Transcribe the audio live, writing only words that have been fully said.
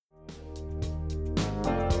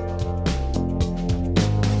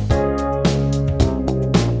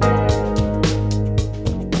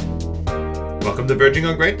Welcome to Verging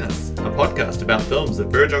on Greatness, a podcast about films that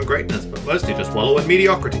verge on greatness, but mostly just wallow in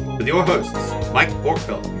mediocrity, with your hosts, Mike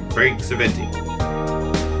Borkfeld and Craig Saventi.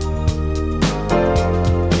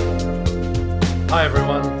 Hi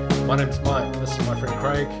everyone, my name's Mike, this is my friend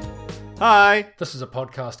Craig. Hi! This is a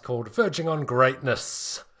podcast called Verging on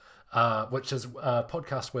Greatness, which is a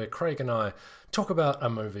podcast where Craig and I talk about a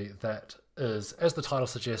movie that is, as the title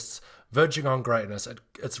suggests, verging on greatness.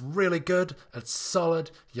 It's really good, it's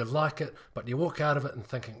solid, you like it, but you walk out of it and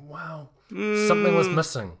thinking, wow, something was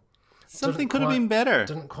missing. Something could have been better.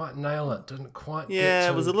 Didn't quite nail it, didn't quite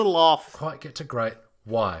it was a little off. Quite get to great.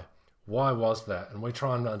 Why? Why was that? And we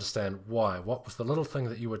try and understand why. What was the little thing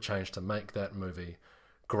that you would change to make that movie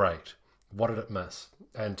great? What did it miss?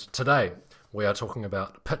 And today we are talking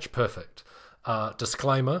about Pitch Perfect.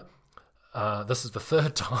 Disclaimer, this is the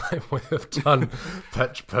third time we have done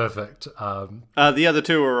Pitch Perfect. The other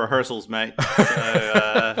two were rehearsals, mate.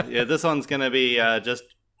 So, this one's going to be just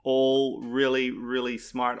all really, really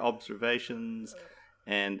smart observations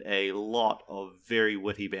and a lot of very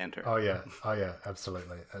witty banter. Oh yeah,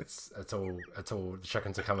 absolutely. It's all the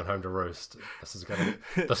chickens are coming home to roost. This is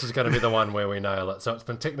gonna be the one where we nail it. So it's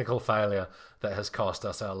been technical failure that has cost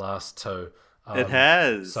us our last two. It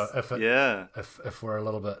has. So if we're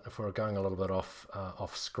going a little bit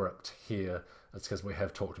off script here, it's because we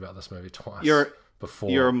have talked about this movie twice.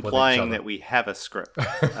 You're implying that we have a script.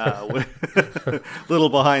 Little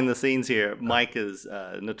behind the scenes here. Mike is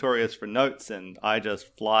notorious for notes, and I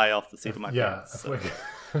just fly off the seat of my pants. So.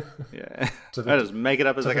 I just make it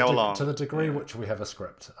up as I go along. To the degree which we have a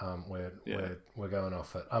script, we're going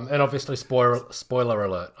off it. And obviously, spoiler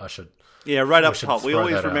alert. Right up top. We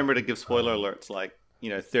always remember to give spoiler alerts,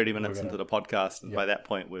 30 minutes into the podcast, and by that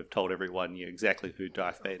point, we've told everyone exactly who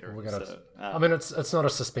Darth Vader is. It's not a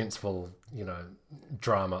suspenseful,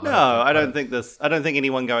 drama. No, I don't think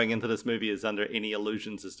anyone going into this movie is under any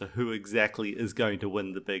illusions as to who exactly is going to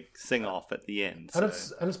win the big sing-off at the end. And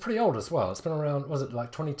it's pretty old as well. It's been around, was it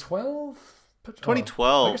like 2012?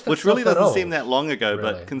 2012, which really doesn't seem that long ago,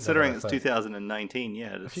 really, but considering it's 2019,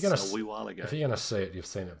 it's a wee while ago. If you're going to see it, you've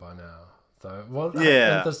seen it by now. Though. Well,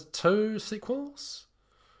 and there's two sequels?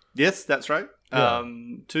 Yes, that's right. Yeah.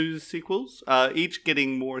 Two sequels, each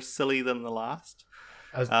getting more silly than the last.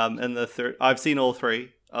 And the third, I've seen all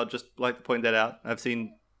three. I'll just like to point that out. I've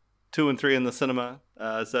seen 2 and 3 in the cinema,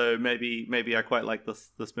 so maybe I quite like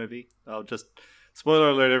this movie. I'll just spoiler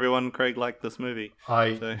alert, everyone. Craig liked this movie.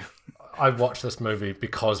 I watched this movie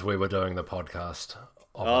because we were doing the podcast.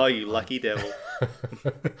 You lucky devil!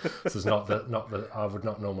 This is not that I would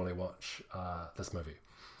not normally watch this movie.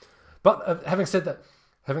 But having said that,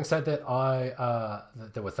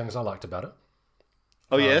 there were things I liked about it.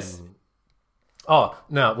 Oh yes.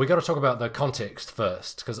 Now we got to talk about the context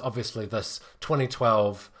first, because obviously this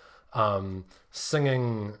 2012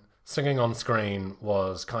 singing on screen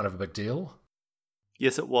was kind of a big deal.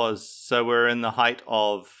 Yes, it was. So we're in the height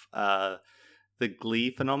of the Glee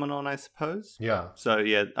phenomenon, I suppose. Yeah. So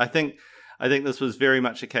yeah, I think this was very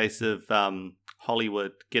much a case of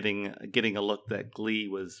Hollywood getting a look that Glee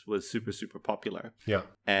was super, super popular. Yeah.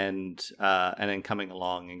 And then coming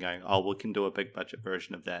along and going, we can do a big budget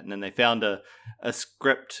version of that. And then they found a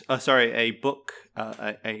book,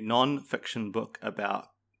 a non-fiction book about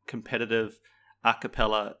competitive a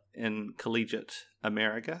cappella in collegiate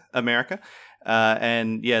America.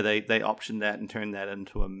 And they optioned that and turned that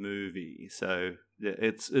into a movie. So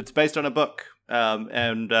it's based on a book.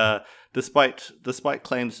 And despite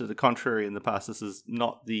claims to the contrary in the past, this is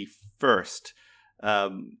not the first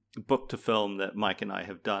book to film that Mike and I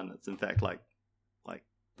have done. It's in fact like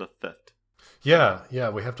the fifth. Yeah,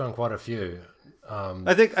 we have done quite a few.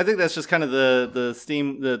 I think that's just kind of the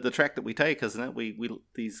steam, the track that we take, isn't it? We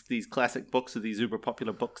these classic books or these uber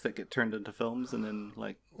popular books that get turned into films, and then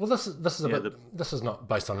this is not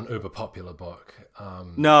based on an uber popular book.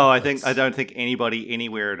 No, I don't think anybody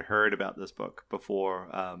anywhere had heard about this book before.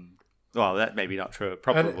 Well, that may be not true. It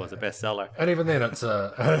probably was a bestseller. And even then, it's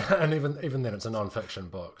even then it's a non-fiction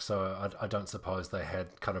book. So I don't suppose they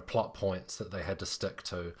had kind of plot points that they had to stick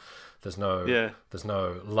to. There's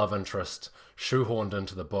no love interest shoehorned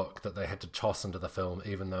into the book that they had to toss into the film,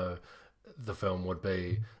 even though the film would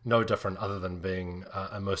be no different other than being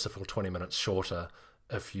a merciful 20 minutes shorter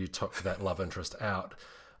if you took that love interest out.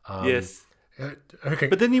 Yes. Okay.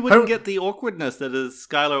 But then you wouldn't get the awkwardness that is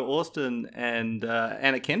Skylar Austin and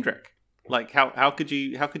Anna Kendrick. How could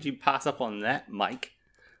you pass up on that, Mike?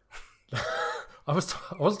 I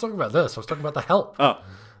wasn't talking about this. I was talking about The Help.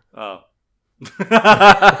 Oh.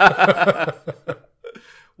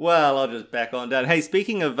 Well, I'll just back on down. Hey,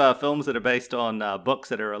 speaking of films that are based on books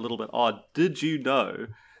that are a little bit odd, did you know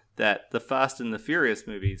that the Fast and the Furious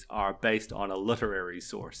movies are based on a literary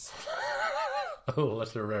source. A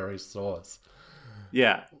literary source.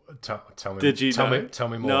 Yeah. Tell me. Did you know? Tell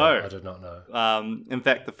me more. No. I did not know. In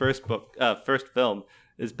fact, the first film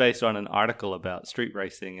is based on an article about street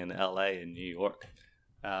racing in LA and New York.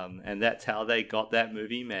 And that's how they got that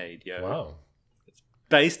movie made, yo. Wow. It's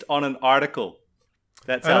based on an article.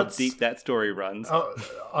 That's how deep that story runs.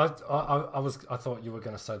 I thought you were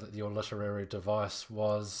going to say that your literary device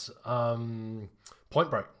was Point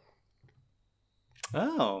Break.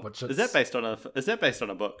 Oh, is that based on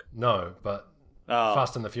a book? No, but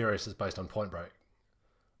Fast and the Furious is based on Point Break.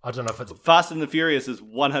 I don't know if it's Fast and the Furious is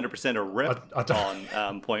 100% a rip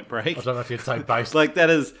on Point Break. I don't know if you'd say based. Like that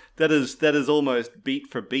is almost beat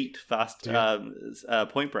for beat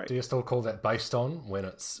Point Break. Do you still call that based on when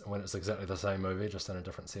it's exactly the same movie just in a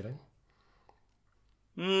different setting?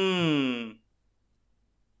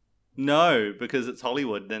 No, because it's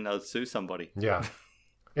Hollywood. Then they'll sue somebody. Yeah.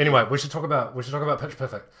 Anyway, we should talk about Pitch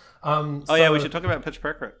Perfect. We should talk about Pitch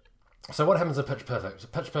Perfect. So what happens in Pitch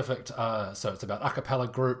Perfect? Pitch Perfect, so it's about a cappella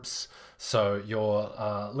groups. So your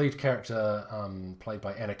lead character, played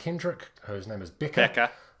by Anna Kendrick, whose name is Becca.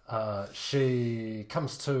 She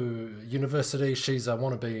comes to university. She's a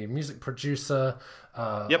wannabe music producer,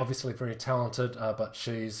 obviously very talented, but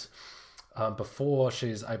she's... before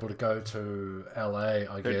she's able to go to LA,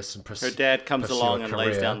 guess, and her dad comes along and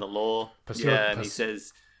lays down the law. And he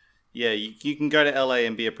says, you can go to LA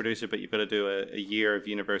and be a producer, but you've got to do a year of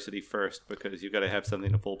university first because you've got to have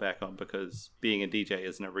something to fall back on because being a DJ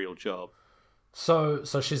isn't a real job. So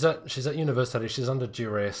she's at university. She's under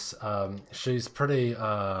duress. She's pretty.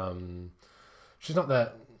 She's not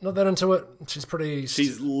that into it.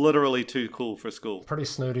 She's literally too cool for school. Pretty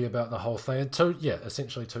snooty about the whole thing.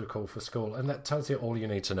 Essentially too cool for school. And that tells you all you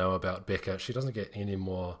need to know about Becca. She doesn't get any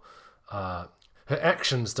more... her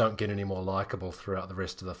actions don't get any more likable throughout the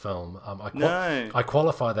rest of the film. I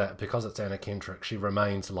qualify that because it's Anna Kendrick. She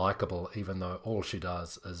remains likable even though all she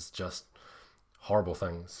does is just horrible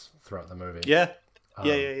things throughout the movie. Yeah.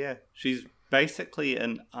 She's basically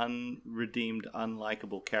an unredeemed,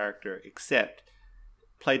 unlikable character, except...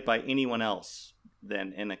 played by anyone else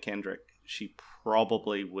than Anna Kendrick, she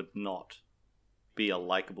probably would not be a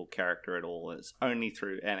likable character at all. It's only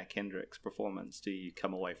through Anna Kendrick's performance do you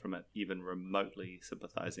come away from it even remotely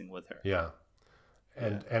sympathizing with her. Yeah.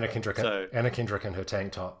 And Anna Kendrick and her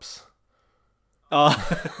tank tops.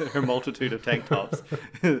 Her multitude of tank tops.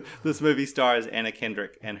 This movie stars Anna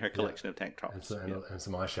Kendrick and her collection of tank tops. And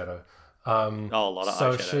some eyeshadow. A lot of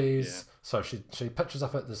eyeshadow. So she pitches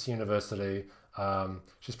up at this university.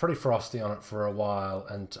 She's pretty frosty on it for a while,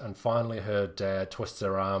 and finally her dad twists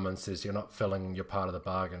her arm and says, "You're not filling your part of the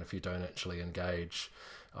bargain if you don't actually engage.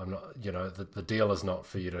 I'm not. The deal is not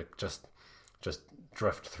for you to just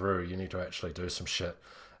drift through. You need to actually do some shit."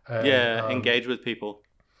 And, engage with people.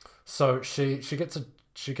 So she gets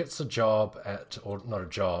a job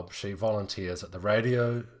she volunteers at the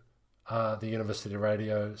radio, the university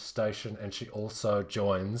radio station, and she also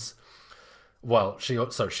joins. Well, she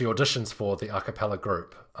auditions for the a cappella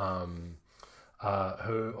group, what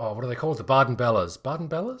are they called? The Barden Bellas. Barden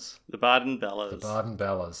Bellas? The Barden Bellas. The Barden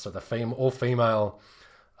Bellas. So the all-female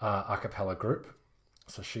a cappella group.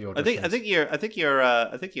 So she auditions. I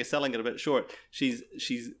think you're selling it a bit short. She's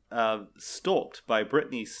stalked by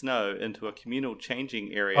Brittany Snow into a communal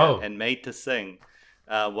changing area and made to sing,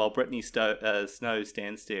 while Brittany Snow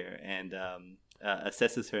stands there and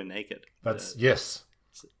assesses her naked. Yes.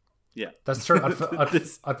 Yeah, that's true.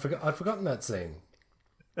 I'd forgotten that scene.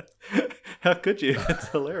 How could you? It's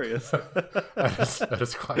hilarious. that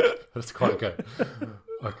is quite good.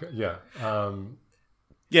 Okay, yeah.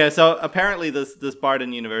 So apparently this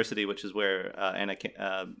Barden University, which is where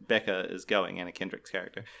Becca is going, Anna Kendrick's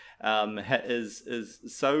character, is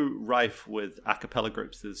so rife with a cappella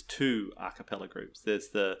groups. There's two a cappella groups. There's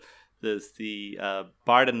the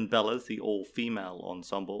Barden Bellas, the all-female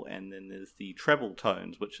ensemble, and then there's the Treble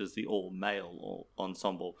Tones, which is the all-male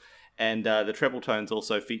ensemble. And the Treble Tones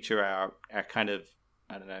also feature our kind of,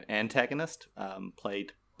 antagonist,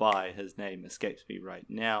 played by, his name escapes me right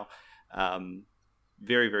now.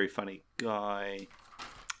 Very, very funny guy.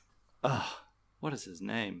 What is his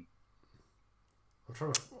name?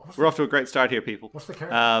 We're off to a great start here, people. What's the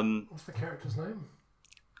character's name?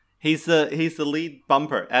 He's the lead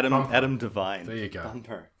bumper, Adam Devine. There you go.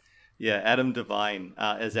 Bumper. Yeah, Adam Devine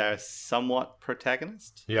is our somewhat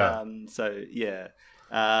protagonist. Yeah.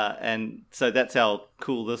 And so that's how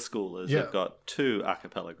cool this school is. Yeah. They've got two a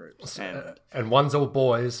cappella groups. And one's all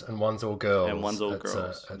boys and one's all girls. And one's all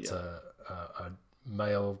girls. It's a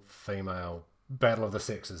male-female battle of the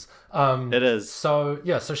sexes. It is. So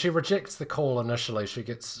she rejects the call initially.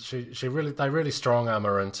 They really strong arm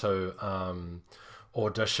her into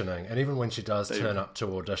auditioning, and even when she does turn up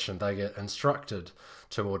to audition, they get instructed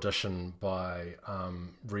to audition by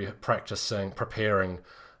preparing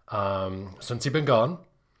Since You've Been Gone.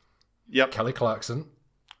 Yep. Kelly Clarkson.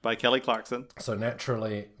 By Kelly Clarkson. So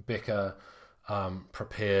naturally, Becca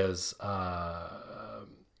prepares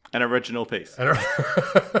an original piece. And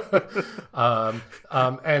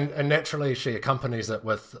naturally she accompanies it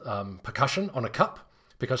with percussion on a cup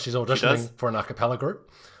because she's auditioning for an a cappella group.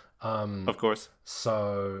 Of course.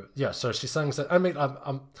 So she sings it. I mean,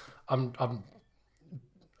 I'm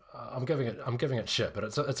giving it shit, but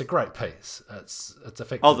it's a great piece. It's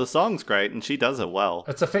effective. Oh, the song's great, and she does it well.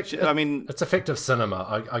 It's effective. It's effective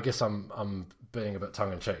cinema. I guess I'm being a bit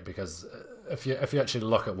tongue in cheek because if you actually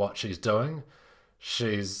look at what she's doing,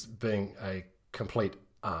 she's being a complete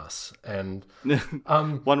ass, and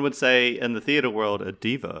one would say in the theatre world a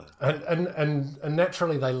diva. And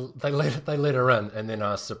naturally they let her in, and then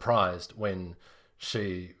are surprised when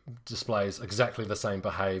she displays exactly the same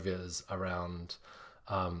behaviours around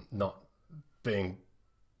not being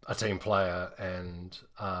a team player and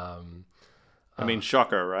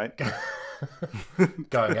shocker, right?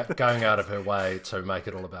 going out of her way to make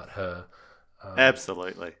it all about her.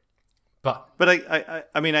 Absolutely. But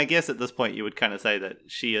I guess at this point you would kind of say that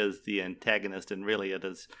she is the antagonist, and really it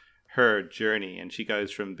is her journey, and she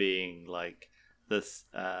goes from being like this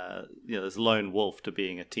this lone wolf to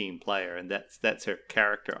being a team player, and that's her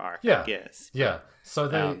character arc, I guess. Yeah. So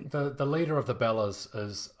the leader of the Bellas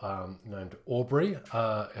is named Aubrey.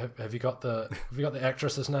 Have you got the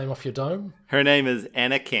actress's name off your dome? Her name is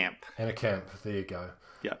Anna Camp. Anna Camp. There you go.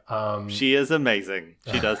 Yeah, she is amazing.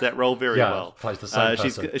 She does that role very well. Plays the same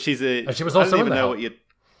person. And she was also in The Help.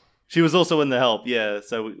 She was also in The Help. Yeah.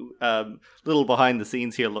 So, little behind the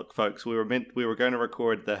scenes here. Look, folks, we were going to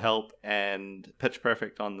record The Help and Pitch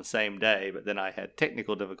Perfect on the same day, but then I had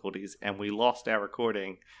technical difficulties and we lost our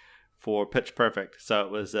recording for Pitch Perfect. So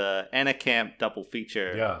it was Anna Camp double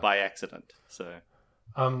feature by accident. So.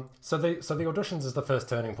 So the auditions is the first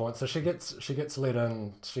turning point. So she gets let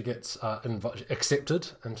in. She gets accepted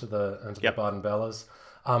into the Barden Bellas,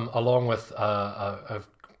 along with a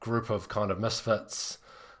group of kind of misfits,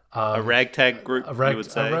 a ragtag group. You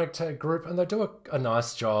would say a ragtag group, and they do a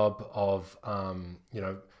nice job of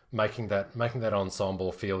making that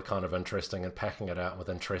ensemble feel kind of interesting and packing it out with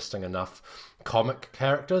interesting enough comic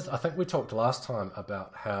characters. I think we talked last time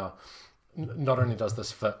about how not only does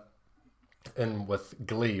this fit in with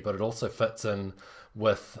Glee, but it also fits in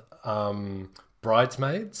with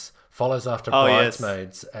Bridesmaids. Follows after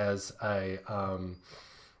Bridesmaids as a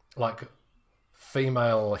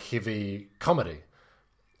female heavy comedy,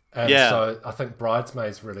 and so I think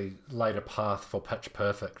Bridesmaids really laid a path for Pitch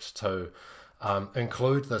Perfect to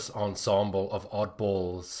include this ensemble of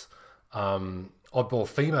oddballs, oddball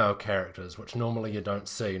female characters, which normally you don't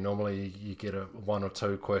see. Normally you get one or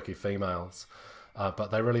two quirky females.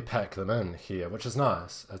 But they really pack them in here, which is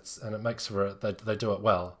nice. It makes for it. They do it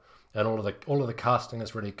well, and all of the casting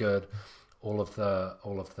is really good. All of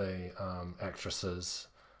the actresses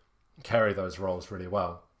carry those roles really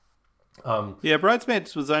well.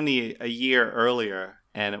 Bridesmaids was only a year earlier,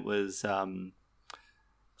 and it was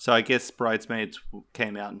so I guess Bridesmaids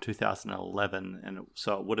came out in 2011, and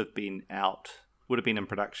so it would have been in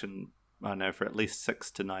production. I don't know, for at least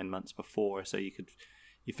 6 to 9 months before, so you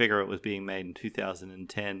figure it was being made in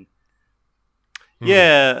 2010.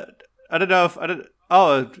 Yeah, I don't know if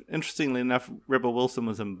interestingly enough, Rebel Wilson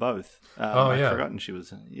was in both. I'd forgotten she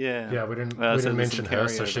was. Yeah, we didn't mention her.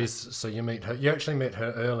 So you meet her. You actually met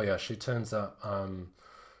her earlier. She turns up.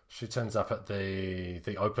 At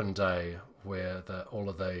the open day where all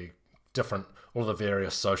of the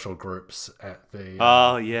various social groups at the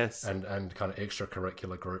and kind of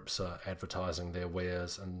extracurricular groups are advertising their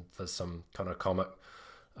wares, and there's some kind of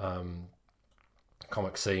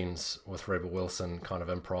comic scenes with Rebel Wilson kind of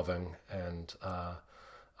improving and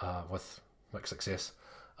with mixed success.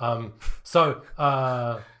 If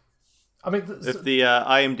the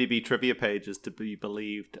IMDb trivia page is to be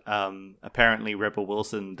believed, apparently Rebel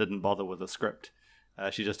Wilson didn't bother with a script.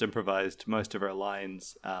 She just improvised most of her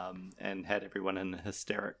lines and had everyone in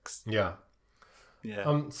hysterics. Yeah.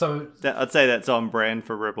 I'd say that's on brand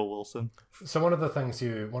for Rebel Wilson. So one of the things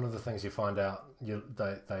you find out,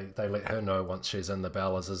 they let her know once she's in the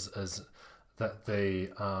Bellas is that the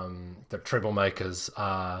troublemakers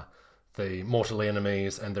are the mortal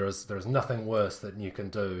enemies, and there is nothing worse that you can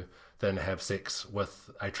do than have sex with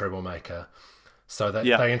a troublemaker. So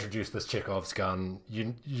they introduce this Chekhov's gun.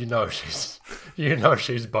 You know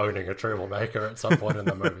she's boning a troublemaker at some point in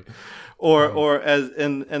the movie. Or as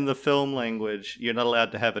in the film language, you're not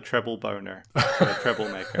allowed to have a treble boner for a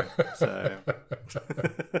troublemaker. So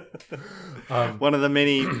one of the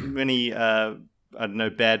many I don't know,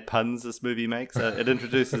 bad puns this movie makes. It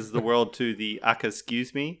introduces the world to the "Aka,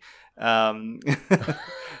 excuse me," and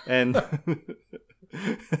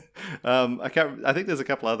I think there's a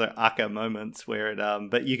couple other Aka moments where it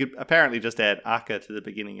but you could apparently just add Aka to the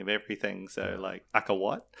beginning of everything. So like Aka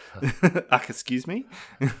what? Aka, excuse me.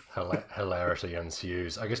 Hilarity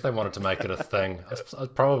ensues. I guess they wanted to make it a thing.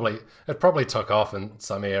 It probably took off in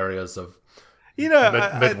some areas of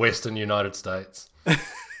Midwestern United States.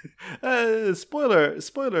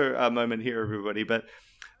 Spoiler moment here, everybody, but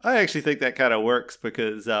I actually think that kind of works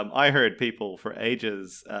because I heard people for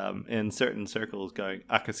ages in certain circles going,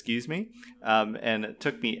 excuse me, and it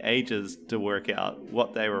took me ages to work out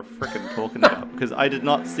what they were freaking talking about because I did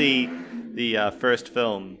not see the first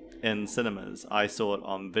film in cinemas. I saw it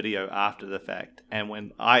on video after the fact, and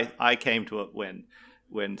when I came to it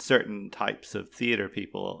when certain types of theater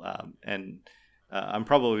people I'm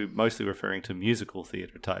probably mostly referring to musical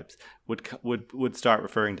theater types would start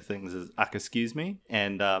referring to things as excuse me,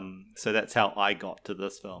 and so that's how I got to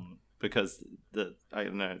this film because the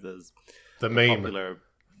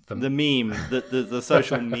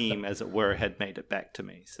social meme, as it were, had made it back to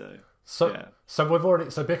me. So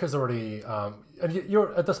Becca's already and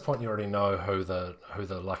you're at this point you already know who the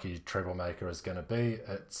lucky troublemaker is going to be.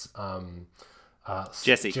 It's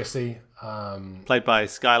Jesse, played by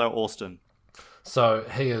Skylar Astin. So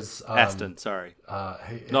he is Aston, sorry,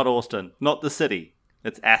 not Austin, not the city.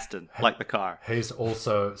 It's Aston, like the car. He's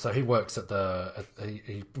also he works at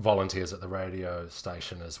he volunteers at the radio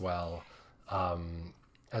station as well, and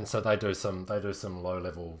so they do some low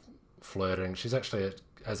level flirting. She's actually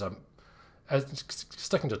as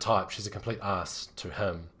sticking to type. She's a complete ass to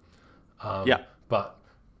him. But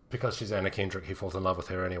because she's Anna Kendrick, he falls in love with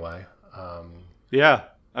her anyway. Yeah,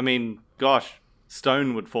 I mean, gosh.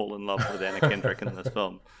 Stone would fall in love with Anna Kendrick in this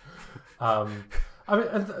film. I mean,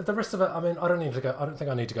 and the rest of it. I mean, I don't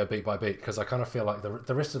think I need to go beat by beat because I kind of feel like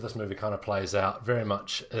the rest of this movie kind of plays out very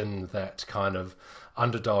much in that kind of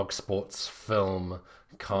underdog sports film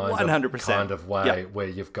kind 100%. Of way, where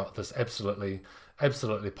you've got this absolutely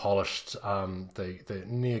polished, the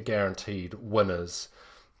near guaranteed winners,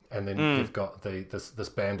 and then you've got this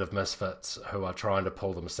band of misfits who are trying to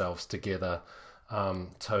pull themselves together.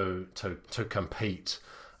 To compete,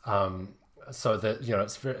 so that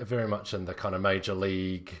it's very, very much in the kind of major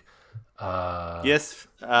league. Yes,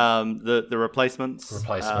 the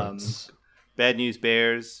replacements, Bad News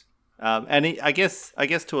Bears, and I guess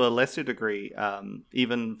to a lesser degree,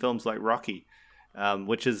 even films like Rocky,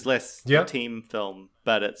 which is less a team film,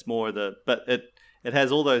 but it's more it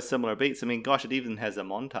has all those similar beats. I mean, gosh, it even has a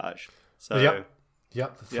montage. So.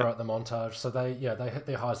 Throughout the montage. So they hit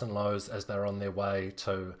their highs and lows as they're on their way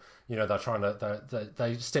to, they're trying to,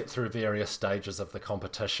 they step through various stages of the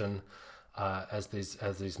competition as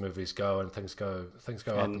these movies go, and things go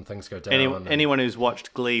up and things go down. Anyone who's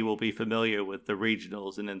watched Glee will be familiar with the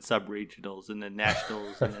regionals and then sub-regionals and then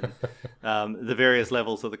nationals and then the various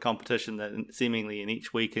levels of the competition that seemingly in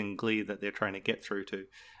each week in Glee that they're trying to get through to.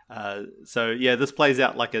 This plays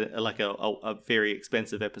out like a very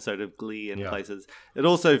expensive episode of Glee in places. It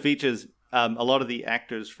also features a lot of the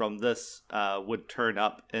actors from this would turn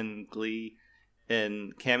up in Glee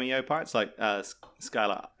in cameo parts, like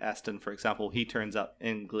Skylar Astin, for example. He turns up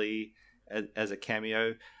in Glee as a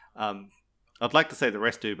cameo. I'd like to say the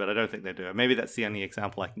rest do, but I don't think they do. Maybe that's the only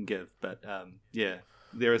example I can give. But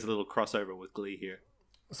there is a little crossover with Glee here.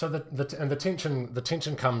 So the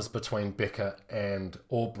tension comes between Becca and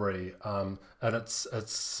Aubrey, and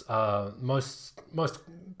it's most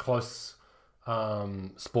close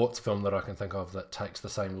sports film that I can think of that takes the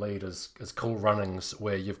same lead is Cool Runnings,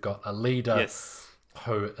 where you've got a leader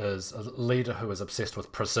who is obsessed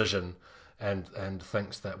with precision and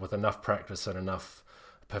thinks that with enough practice and enough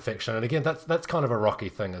perfection, and again that's kind of a Rocky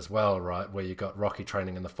thing as well, right? Where you've got Rocky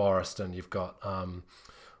training in the forest, and you've got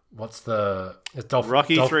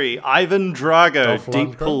Rocky 3, Ivan Drago,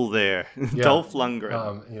 deep pull there. Dolph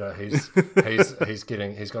Lundgren.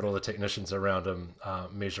 He's got all the technicians around him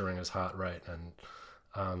measuring his heart rate,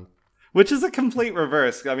 and which is a complete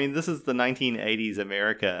reverse. I mean, this is the 1980s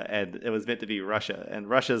America, and it was meant to be Russia, and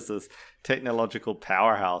Russia's this technological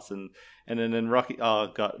powerhouse, and then in Rocky, oh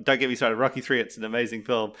god, don't get me started. Rocky 3, it's an amazing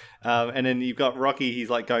film, and then you've got Rocky. He's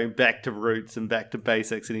like going back to roots and back to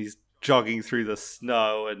basics, and he's jogging through the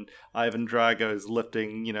snow, and Ivan Drago's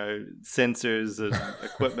lifting, sensors and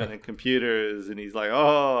equipment and computers, and he's like,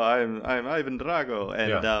 "Oh, I'm Ivan Drago,"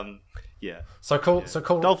 and So cool.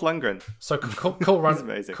 Dolph Lundgren. So cool run.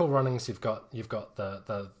 Amazing. Cool runnings. You've got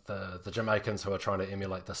the Jamaicans who are trying to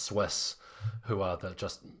emulate the Swiss, who are the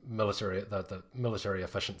military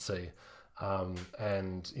efficiency,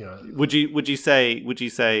 and Would you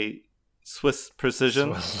say Swiss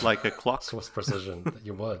precision, like a clock? Swiss precision.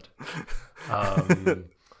 You would.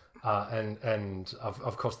 And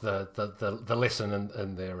of course the lesson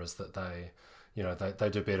in there is that they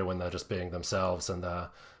do better when they're just being themselves, and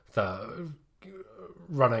the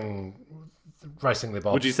racing their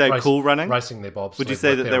bobs. Would you say cool running? Racing their bobs. Would you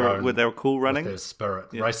say that they were cool running? With their spirit,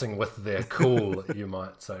 racing with their cool. You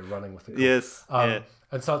might say running with their cool. Yes. And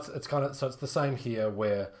so it's kind of it's the same here,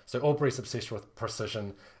 where Aubrey's obsessed with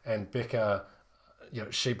precision, and Becca,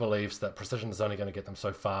 she believes that precision is only going to get them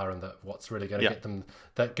so far, and that what's really going to give them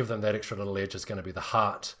that extra little edge is going to be the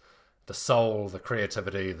heart, the soul, the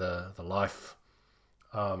creativity, the life.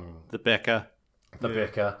 The Becca.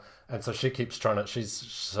 Becca, and so she keeps trying to.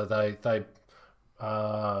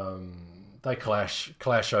 They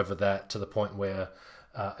clash over that to the point where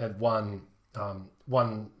at the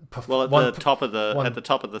top of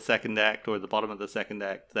the second act, or the bottom of the second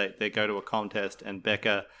act, they go to a contest, and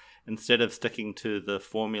Becca, instead of sticking to the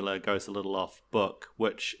formula, goes a little off book,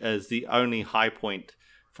 which is the only high point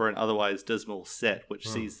for an otherwise dismal set, which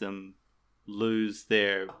sees them lose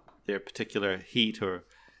their particular heat or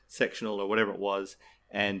sectional or whatever it was,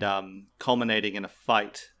 and culminating in a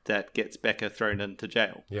fight that gets Becca thrown into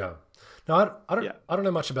jail. Yeah. No, I don't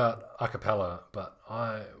know much about a cappella, but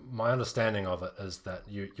my understanding of it is that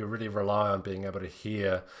you really rely on being able to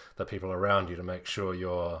hear the people around you to make sure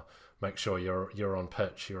you're on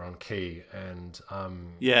pitch, you're on key, and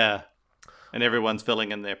and everyone's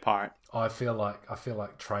filling in their part. I feel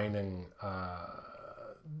like training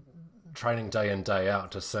day in day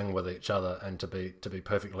out to sing with each other and to be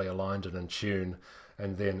perfectly aligned and in tune,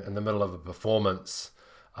 and then in the middle of a performance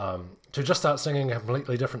to just start singing a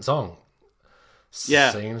completely different song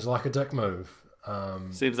seems like a dick move.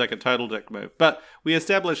 Seems like a total dick move. But we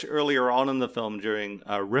established earlier on in the film during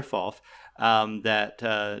riff off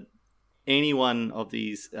that any one of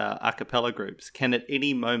these a cappella groups can at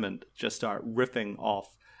any moment just start riffing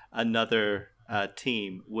off another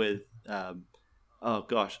team with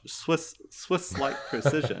Swiss-like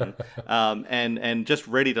precision, and just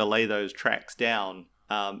ready to lay those tracks down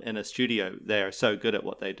in a studio. They are so good at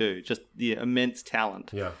what they do. Just the immense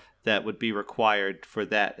talent that would be required for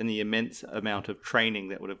that, and the immense amount of training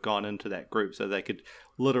that would have gone into that group, so they could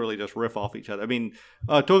literally just riff off each other. I mean,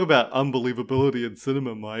 talk about unbelievability in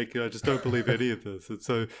cinema, Mike. I just don't believe any of this.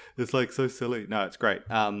 It's like so silly. No, it's great.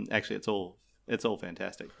 Actually, it's all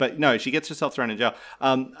fantastic. But no, she gets herself thrown in jail.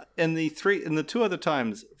 In the two other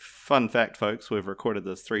times, fun fact, folks, we've recorded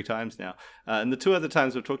this 3 times now. And the 2 other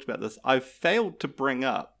times we've talked about this, I've failed to bring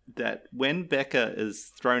up that when Becca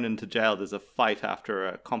is thrown into jail, there's a fight after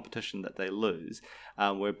a competition that they lose,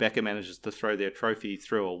 where Becca manages to throw their trophy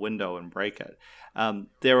through a window and break it.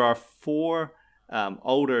 There are 4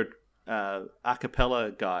 older a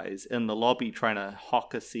cappella guys in the lobby trying to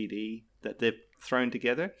hawk a CD that they've thrown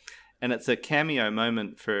together. And it's a cameo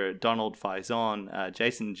moment for Donald Faison,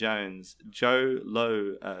 Jason Jones, Joe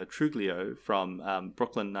Lo Truglio from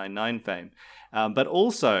Brooklyn Nine-Nine fame, but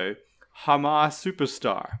also Hamar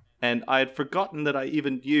Superstar. And I had forgotten that I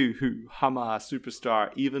even knew who Hamar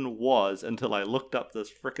Superstar even was until I looked up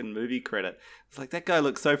this frickin' movie credit. It's like, that guy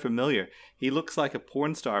looks so familiar. He looks like a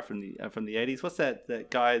porn star from the 80s. What's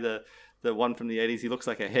that guy, the one from the 80s? He looks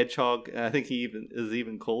like a hedgehog. And I think he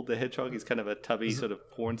is called the hedgehog. He's kind of a tubby sort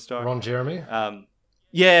of porn star. Ron Jeremy?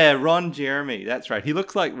 Yeah, Ron Jeremy. That's right. He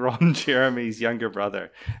looks like Ron Jeremy's younger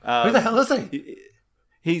brother. Who the hell is he?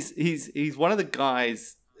 He's one of the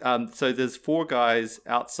guys. So there's 4 guys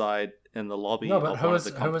outside in the lobby. No, but who is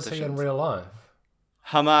he in real life?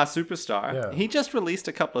 Hamar Superstar. Yeah. He just released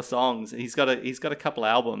a couple of songs. He's got a couple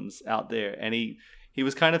albums out there, and he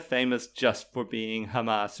was kind of famous just for being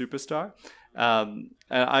Hamar Superstar.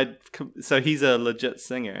 So he's a legit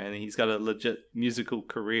singer, and he's got a legit musical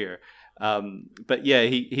career. But yeah,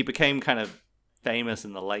 he became kind of famous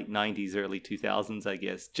in the late 90s, early 2000s, I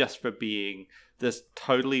guess, just for being this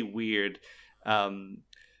totally weird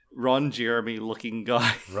Ron Jeremy looking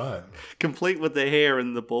guy, right? Complete with the hair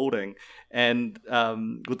and the balding, and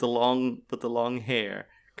with the long hair,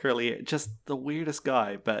 curly hair, just the weirdest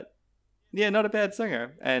guy. But yeah, not a bad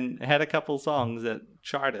singer, and had a couple songs that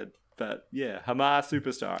charted. But yeah, Hamar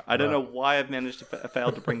Superstar. I don't know why I've managed to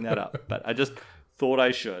fail to bring that up, but I just thought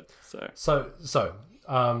I should. So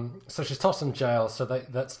So she's tossed in jail. So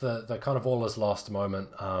that's the kind of all is lost moment.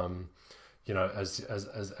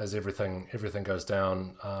 As everything goes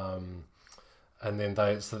down, and then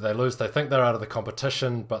they lose. They think they're out of the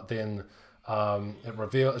competition, but then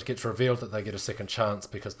it gets revealed that they get a second chance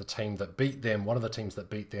because the team that beat them, one of the teams that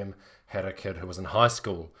beat them, had a kid who was in high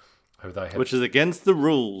school, which is against the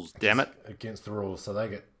rules. Damn it, against the rules. So they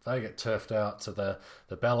get turfed out. So the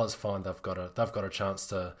Bellas find they've got a chance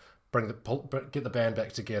to get the band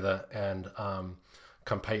back together and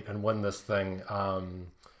compete and win this thing.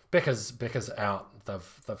 Becca's out.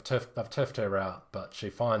 They've turfed her out, but she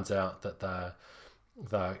finds out that they're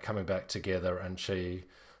coming back together, and she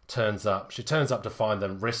turns up to find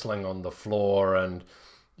them wrestling on the floor, and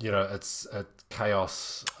it's a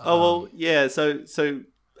chaos. So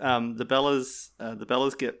the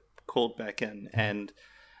Bellas get called back in, and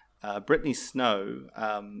Brittany Snow,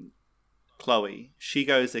 Chloe, she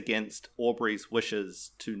goes against Aubrey's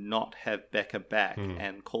wishes to not have Becca back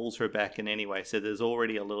and calls her back in anyway. So there's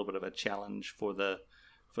already a little bit of a challenge for the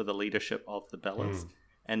leadership of the Bellas.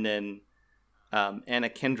 And then Anna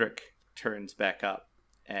Kendrick turns back up,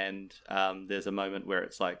 and there's a moment where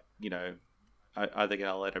it's like, are they going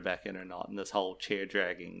to let her back in or not? And this whole chair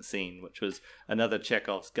dragging scene, which was another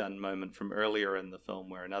Chekhov's gun moment from earlier in the film,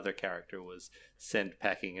 where another character was sent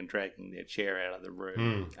packing and dragging their chair out of the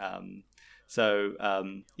room. So a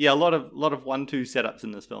lot of 1-2 setups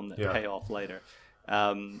in this film that pay off later.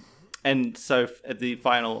 And so at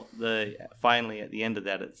finally at the end of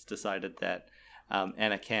that, it's decided that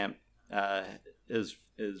Anna Camp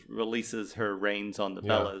releases her reins on the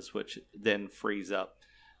Bellas, which then frees up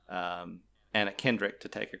Anna Kendrick to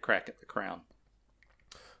take a crack at the crown.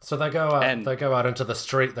 So they go out. They go out into the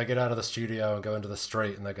street. They get out of the studio and go into the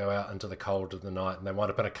street, and they go out into the cold of the night. And they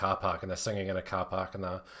wind up in a car park, and they're singing in a car park, and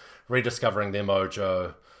they're rediscovering their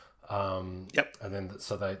mojo. And then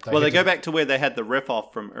they go back to where they had the riff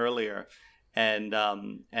off from earlier, and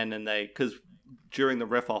then because during the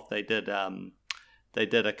riff off they did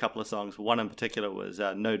a couple of songs. One in particular was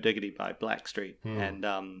 "No Diggity" by Blackstreet,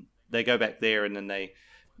 and they go back there, and then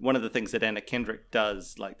one of the things that Anna Kendrick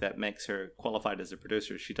does, like that makes her qualified as a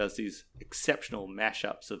producer, she does these exceptional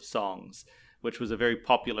mashups of songs, which was a very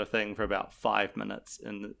popular thing for about 5 minutes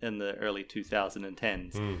in the early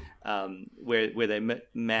 2010s, where they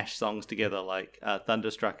mash songs together like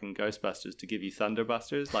Thunderstruck and Ghostbusters to give you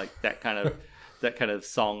Thunderbusters, like that kind of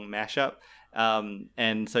song mashup.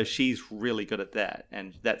 And so she's really good at that,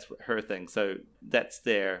 and that's her thing. So that's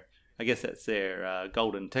their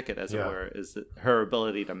golden ticket, as it were, is that her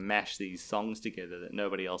ability to mash these songs together that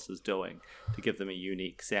nobody else is doing to give them a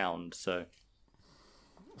unique sound. So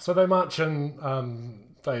they march in.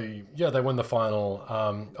 They win the final.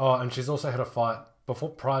 And she's also had a fight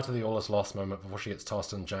prior to the all is lost moment, before she gets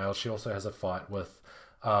tossed in jail. She also has a fight with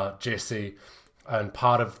Jesse, and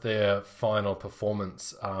part of their final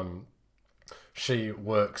performance, she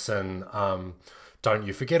works in "Don't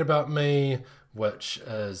You Forget About Me," which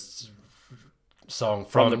is song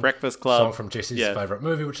from The Breakfast Club, song from Jesse's favorite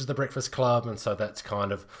movie, which is The Breakfast Club, and so that's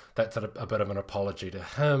a bit of an apology to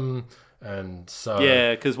him. And so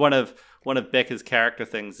because one of Becca's character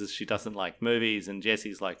things is she doesn't like movies, and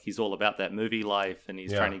Jesse's like, he's all about that movie life, and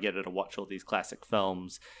he's trying to get her to watch all these classic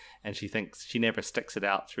films, and she thinks she never sticks it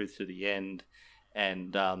out through to the end.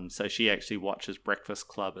 And so she actually watches Breakfast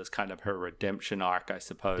Club as kind of her redemption arc, I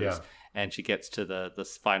suppose. Yeah. And she gets to the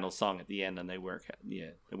final song at the end, and they work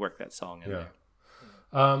that song in there.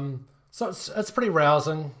 So it's pretty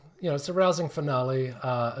rousing. It's a rousing finale.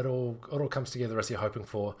 It all comes together as you're hoping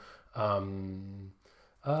for. Now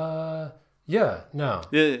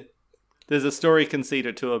there's a story conceit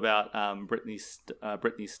or two about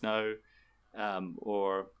Brittany Snow,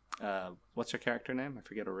 or what's her character name? I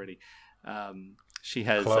forget already. She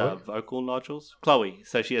has vocal nodules. Chloe.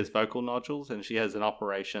 So she has vocal nodules, and she has an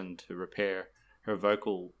operation to repair her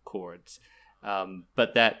vocal cords.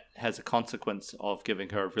 But that has a consequence of giving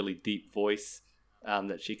her a really deep voice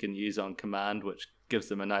that she can use on command, which gives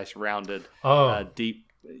them a nice rounded, deep.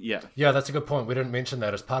 Yeah, that's a good point. We didn't mention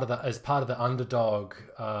that as part of the underdog.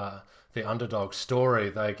 The underdog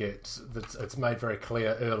story, it's made very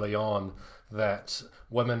clear early on that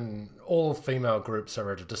all female groups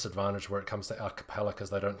are at a disadvantage where it comes to a cappella, because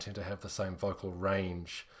they don't tend to have the same vocal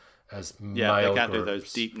range as male groups. They can't do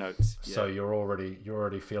those deep notes. So you're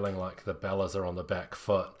already feeling like the Bellas are on the back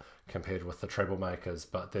foot compared with the Treblemakers,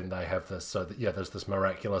 but then they have this. So there's this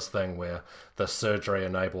miraculous thing where the surgery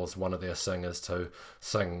enables one of their singers to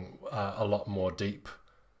sing a lot more deep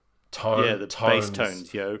bass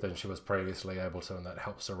tones, than she was previously able to, and that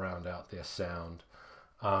helps to round out their sound.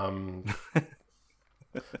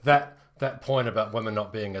 that point about women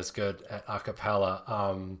not being as good at a cappella,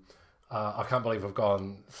 I can't believe we've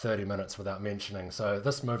gone 30 minutes without mentioning. So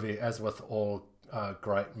this movie, as with all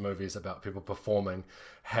great movies about people performing,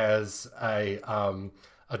 has a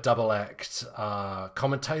double act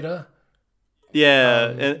commentator.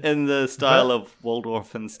 Yeah, in the style of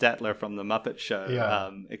Waldorf and Statler from the Muppet Show. Yeah.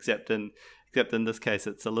 Except in this case,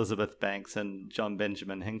 it's Elizabeth Banks and John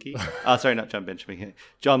Benjamin Hinckley. Sorry, not John Benjamin Hinckley.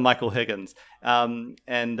 John Michael Higgins. And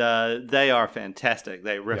they are fantastic.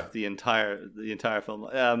 They riff the entire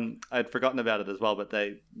film. I'd forgotten about it as well, but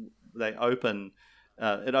they open.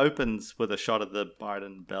 It opens with a shot of the Bard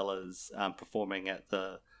and Bellas performing at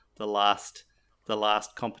the last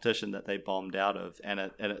competition that they bombed out of, and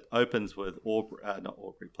it opens with not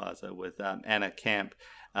Aubrey Plaza, with Anna Camp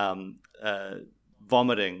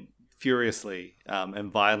vomiting furiously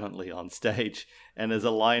and violently on stage, and there's a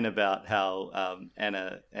line about how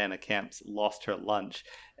Anna Camp's lost her lunch,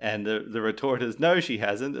 and the retort is, no, she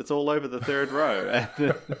hasn't, it's all over the third row.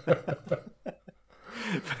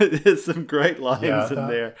 But there's some great lines in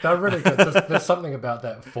there. They're really good. There's something about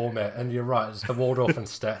that format, and you're right. It's the Waldorf and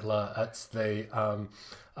Statler. It's the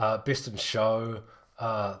Best in Show.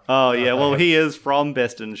 Well, he is from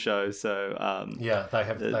Best in Show, so they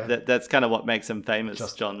have that's kind of what makes him famous.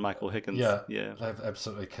 Just John Michael Higgins. Yeah, they have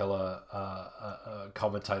absolutely killer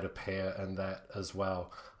commentator pair in that as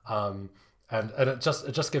well, and it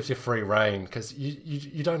just gives you free reign, because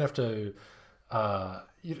you don't have to.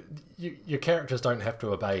 Your characters don't have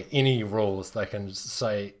to obey any rules. They can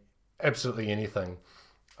say absolutely anything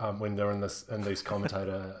when they're in these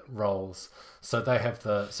commentator roles. So they have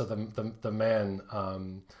the man,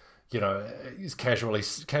 he's casually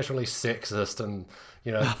sexist, and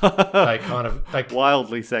they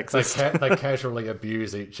wildly sexist. They casually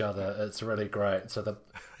abuse each other. It's really great. So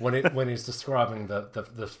when he's describing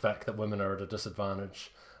the fact that women are at a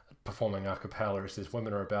disadvantage performing a cappella, he says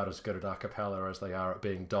women are about as good at a cappella as they are at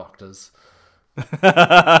being doctors.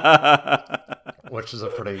 Which is a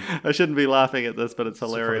pretty... I shouldn't be laughing at this, but it's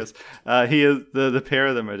hilarious. He is the pair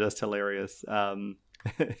of them are just hilarious.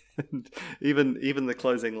 Even the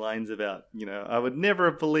closing lines about, I would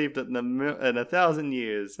never have believed it in 1,000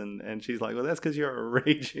 years, and she's like, well, that's because you're a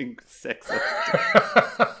raging sexist.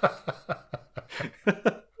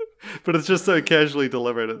 But it's just so casually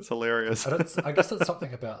delivered. It's hilarious. I guess it's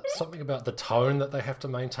something about the tone that they have to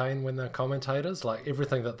maintain when they're commentators. Like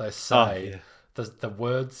everything that they say, the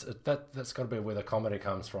words, that's got to be where the comedy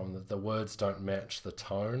comes from. The words don't match the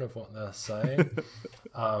tone of what they're saying.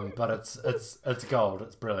 But it's gold.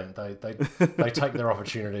 It's brilliant. They take their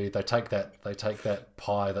opportunity. They take that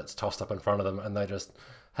pie that's tossed up in front of them, and they just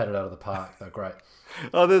hit it out of the park. They're great.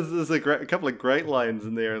 Oh, there's a couple of great lines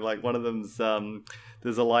in there. Like one of them's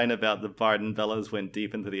there's a line about the Bard and Bellas went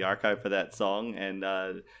deep into the archive for that song, and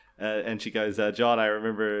she goes, John, I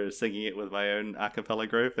remember singing it with my own a cappella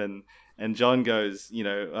group, and John goes,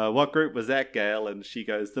 what group was that, Gail? And she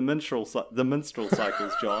goes, the Minstrel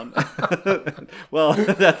Cycles, John. Well,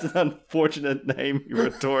 that's an unfortunate name, he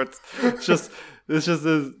retorts. It's just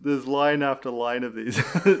this line after line of these.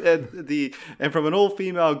 and from an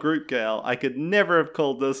all-female group, Gail, I could never have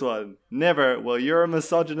called this one. Never. Well, you're a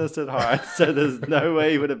misogynist at heart, so there's no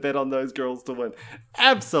way you would have bet on those girls to win.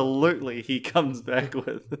 Absolutely, he comes back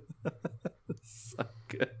with. So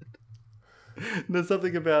good. And there's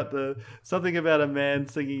something about a man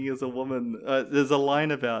singing as a woman. There's a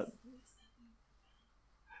line about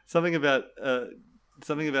something about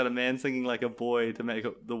a man singing like a boy to make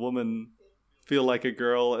the woman feel like a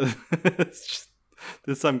girl.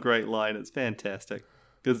 There's some great line. It's fantastic,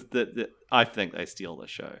 because I think they steal the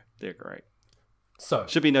show. They're great. So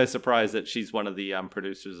should be no surprise that she's one of the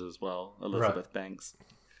producers as well, Elizabeth Banks.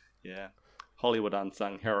 Yeah, Hollywood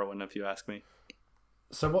unsung heroine, if you ask me.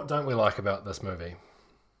 So what don't we like about this movie?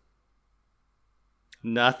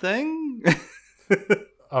 Nothing.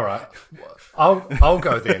 All right, I'll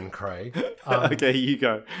go then, Craig. Okay, you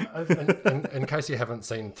go. In case you haven't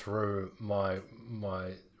seen through my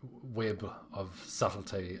web of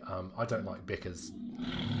subtlety, I don't like Becca's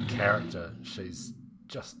character. She's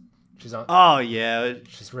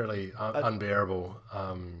really unbearable.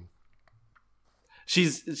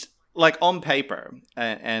 She's like, on paper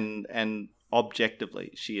and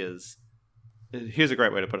objectively, she is. Here's a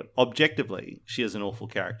great way to put it. Objectively, she is an awful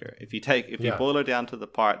character. If you boil her down to the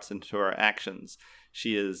parts and to her actions,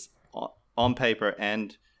 she is on paper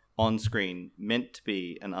and on screen meant to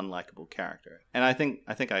be an unlikable character. And I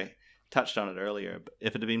think I touched on it earlier. But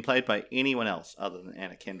if it had been played by anyone else other than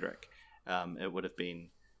Anna Kendrick, it would have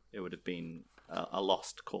been a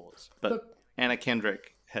lost cause. But Anna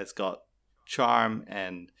Kendrick has got charm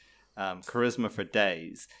and charisma for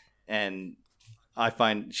days, and I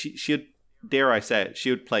find she'd, dare I say it, she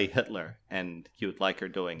would play Hitler, and you would like her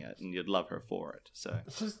doing it, and you'd love her for it. So,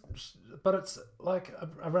 but it's like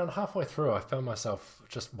around halfway through, I found myself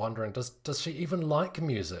just wondering: does she even like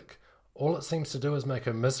music? All it seems to do is make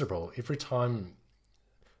her miserable every time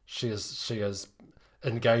she is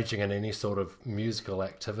engaging in any sort of musical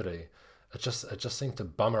activity. It just seemed to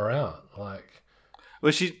bum her out. Like,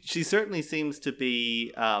 well, she certainly seems to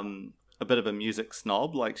be a bit of a music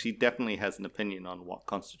snob. Like, she definitely has an opinion on what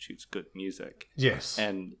constitutes good music. Yes.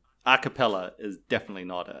 And a cappella is definitely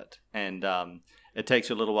not it. And it takes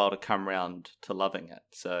you a little while to come around to loving it.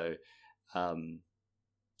 So,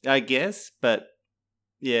 I guess, but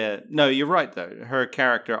yeah, no, you're right though. Her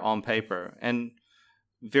character on paper, and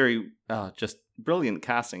very just brilliant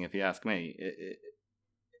casting, if you ask me.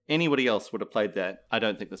 Anybody else would have played that, I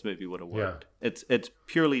don't think this movie would have worked. Yeah. It's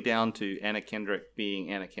purely down to Anna Kendrick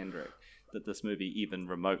being Anna Kendrick that this movie even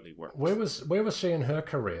remotely works. Where was she in her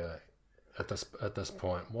career at this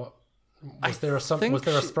point? What was there a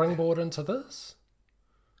springboard into this?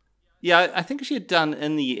 Yeah, I think she had done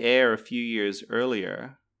In the Air a few years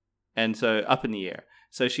earlier, and so Up in the Air.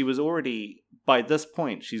 So she was already, by this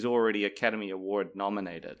point, she's already Academy Award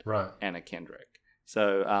nominated. Right. Anna Kendrick.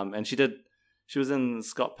 So and she was in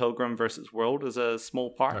Scott Pilgrim vs. World as a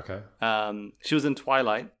small part. Okay. She was in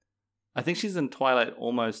Twilight. I think she's in Twilight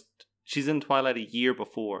she's in Twilight a year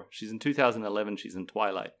before. She's in 2011, she's in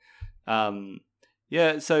Twilight.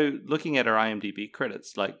 Yeah, so looking at her IMDb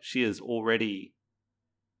credits, like she is already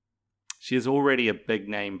a big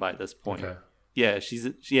name by this point. Okay. Yeah, she's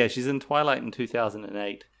in Twilight in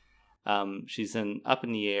 2008. She's in Up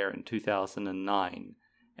in the Air in 2009.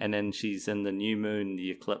 And then she's in The New Moon, The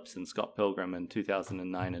Eclipse, and Scott Pilgrim in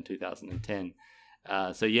 2009 and 2010.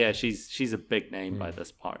 So yeah, she's a big name by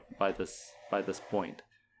this point.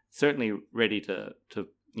 Certainly ready to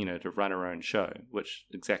run her own show, which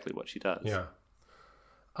is exactly what she does. Yeah.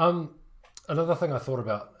 Another thing I thought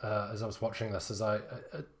about as I was watching this is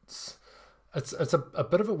it's a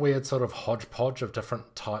bit of a weird sort of hodgepodge of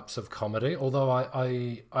different types of comedy. Although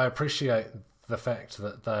I appreciate the fact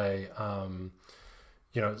that they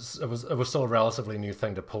it was still a relatively new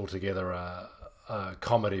thing to pull together a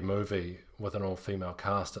comedy movie with an all-female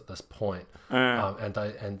cast at this point,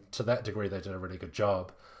 and to that degree they did a really good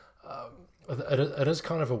job. It is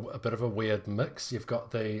kind of a bit of a weird mix. You've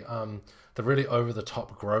got the really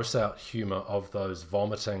over-the-top gross-out humor of those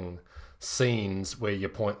vomiting scenes where you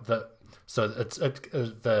point that. So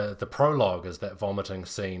the prologue is that vomiting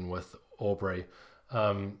scene with Aubrey.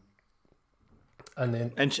 And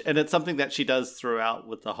it's something that she does throughout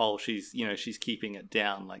with the whole, she's keeping it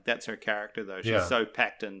down. Like, that's her character though. She's so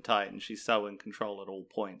packed in tight and she's so in control at all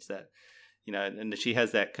points that, and she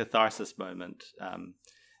has that catharsis moment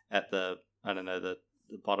at the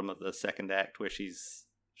bottom of the second act where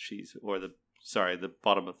the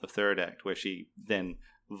bottom of the third act where she then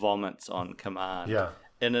vomits on command. Yeah.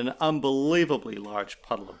 In an unbelievably large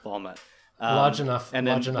puddle of vomit. Large enough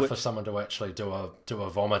for someone to actually do a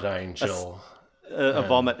vomit angel. A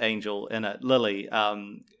vomit angel in it, Lily,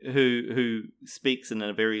 who speaks in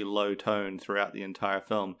a very low tone throughout the entire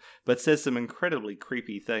film, but says some incredibly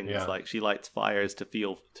creepy things, like she lights fires to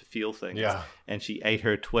feel things, and she ate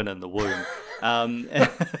her twin in the womb.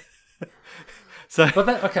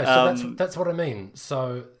 That's what I mean.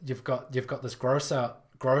 So you've got this gross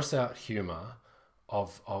out humor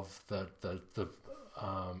of the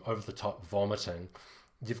over the top vomiting.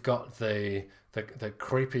 You've got the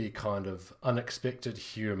creepy kind of unexpected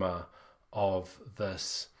humor of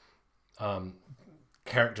this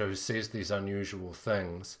character who says these unusual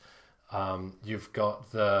things. You've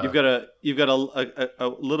got a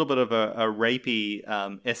little bit of a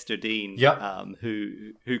rapey Esther Dean,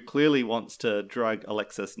 who clearly wants to drug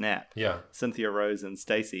Alexis Knapp, Cynthia Rose and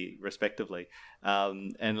Stacey respectively,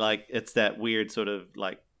 and like it's that weird sort of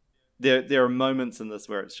like. There are moments in this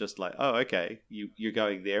where it's just like, oh, okay, you're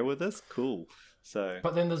going there with this, cool. So,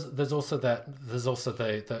 but then there's also the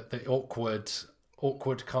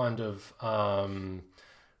awkward kind of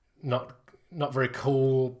not very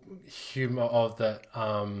cool humor of that.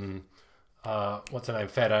 What's her name?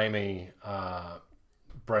 Fat Amy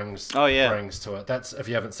brings to it. That's, if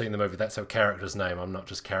you haven't seen the movie, that's her character's name. I'm not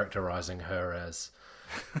just characterizing her as.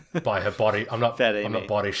 By her body, I'm not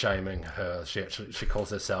body shaming her. She calls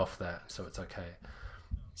herself that, so it's okay.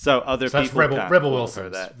 So other people. That's Rebel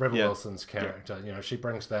Wilson's character. She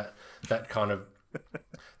brings that kind of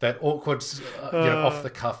that awkward, off the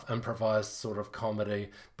cuff, improvised sort of comedy,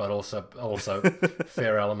 but also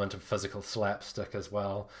fair element of physical slapstick as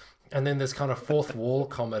well. And then there's kind of fourth wall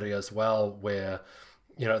comedy as well, where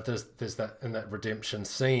there's that in that redemption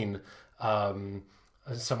scene,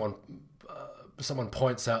 someone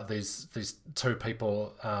points out these two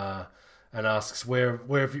people and asks where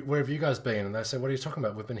have you guys been, and they say, what are you talking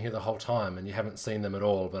about? We've been here the whole time and you haven't seen them at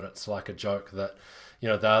all. But it's like a joke that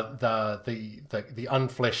the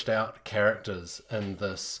unfleshed out characters in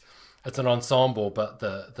this, it's an ensemble, but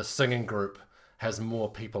the singing group has more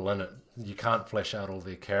people in it. You can't flesh out all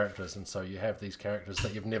their characters, and so you have these characters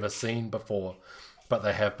that you've never seen before, but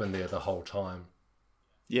they have been there the whole time.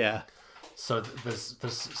 Yeah. So there's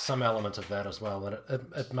some element of that as well, and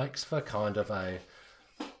it makes for kind of a,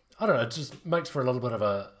 I don't know, it just makes for a little bit of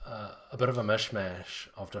a bit of a mishmash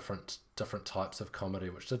of different types of comedy,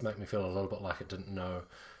 which did make me feel a little bit like it didn't know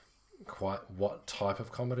quite what type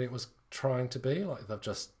of comedy it was trying to be. Like they've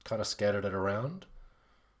just kind of scattered it around.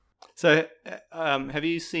 So, have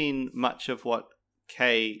you seen much of what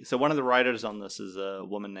Kay? So, one of the writers on this is a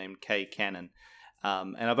woman named Kay Cannon,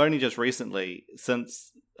 and I've only just recently,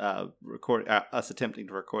 since us attempting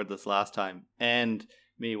to record this last time, and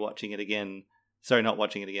me watching it again. Sorry, not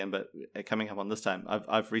watching it again, but coming up on this time.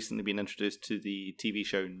 I've recently been introduced to the TV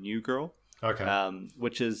show New Girl,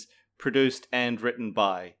 which is produced and written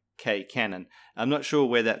by Kay Cannon. I'm not sure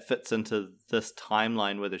where that fits into this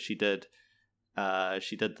timeline. Whether she did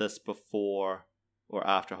this before or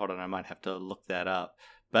after. Hold on, I might have to look that up.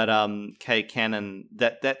 But Kay Cannon,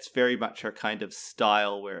 that's very much her kind of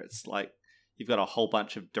style, where it's like you've got a whole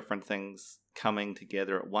bunch of different things coming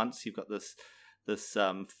together at once. You've got this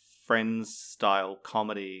Friends style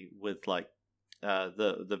comedy with like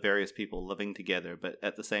the various people living together, but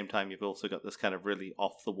at the same time you've also got this kind of really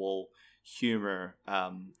off the wall humor,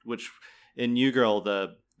 which in New Girl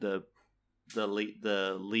the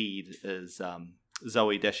lead is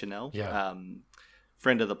Zooey Deschanel,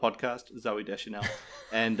 friend of the podcast, Zooey Deschanel,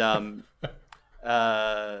 and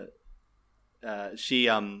she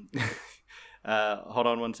hold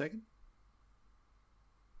on one second.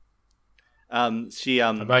 Amazing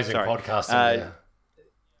podcasting.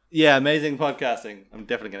 Yeah, amazing podcasting. I'm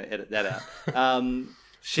definitely going to edit that out.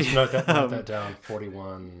 Just note that down.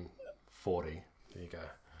 4140. There you go.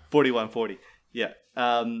 4140. Yeah.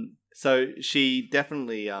 So she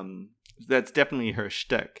definitely that's definitely her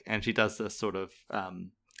shtick, and she does this sort of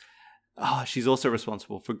she's also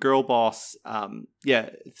responsible for Girl Boss.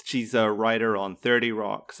 She's a writer on 30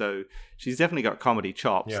 Rock, so she's definitely got comedy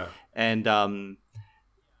chops. Yeah. And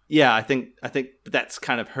I think that's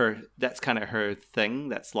kind of her thing.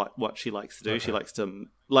 That's like what she likes to do. Okay. She likes to,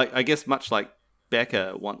 like, I guess much like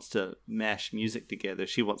Becca wants to mash music together,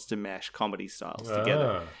 she wants to mash comedy styles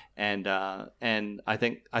together. And I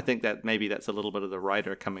think that maybe that's a little bit of the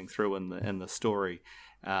writer coming through in the story.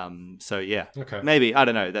 Maybe, I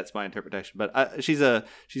don't know, that's my interpretation. But she's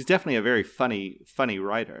definitely a very funny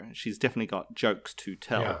writer. She's definitely got jokes to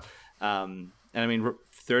tell. Yeah. And I mean,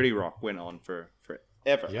 30 Rock went on for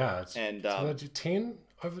ever. Yeah, and so 10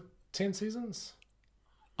 over 10 seasons.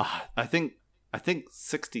 I think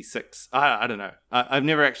 66. I don't know. I've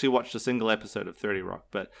never actually watched a single episode of 30 Rock,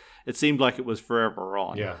 but it seemed like it was forever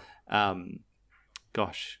on. Yeah.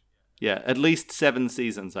 At least 7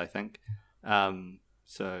 seasons, I think.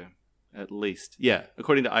 So at least,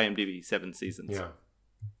 according to IMDb, 7 seasons. Yeah.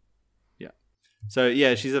 So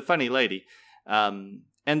yeah, she's a funny lady, and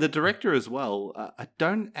the director as well. I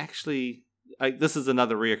don't actually. This is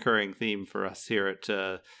another reoccurring theme for us here at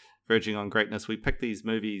Verging on Greatness. We pick these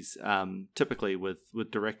movies typically with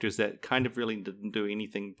directors that kind of really didn't do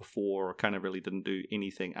anything before or kind of really didn't do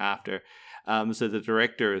anything after. So the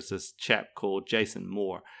director is this chap called Jason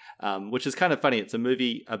Moore, which is kind of funny. It's a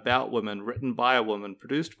movie about women, written by a woman,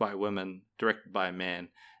 produced by women, directed by a man.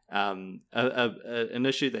 An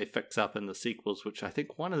issue they fix up in the sequels, which I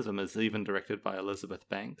think one of them is even directed by Elizabeth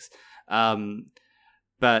Banks.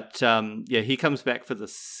 But he comes back for the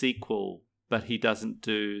sequel, but he doesn't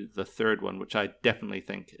do the third one, which I definitely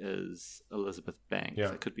think is Elizabeth Banks.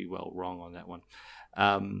 Yeah. I could be well wrong on that one.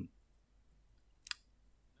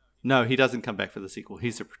 No, he doesn't come back for the sequel.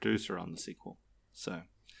 He's a producer on the sequel. So,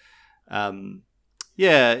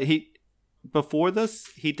 before this,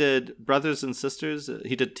 he did Brothers and Sisters.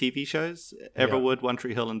 He did TV shows, Everwood, One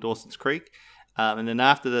Tree Hill, and Dawson's Creek. And then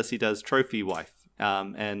after this, he does Trophy Wife.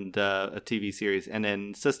 And a TV series, and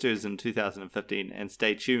then Sisters in 2015, and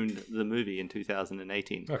Stay Tuned, the movie, in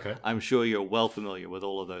 2018. Okay. I'm sure you're well familiar with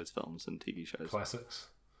all of those films and TV shows.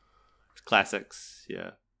 Classics,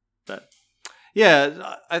 yeah. But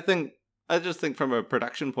yeah, I just think from a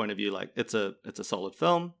production point of view, like it's a solid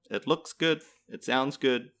film. It looks good. It sounds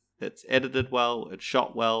good. It's edited well. It's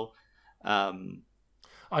shot well. I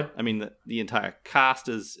mean, the entire cast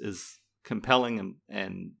is compelling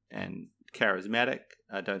and charismatic.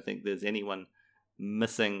 I don't think there's anyone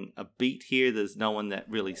missing a beat here. There's no one that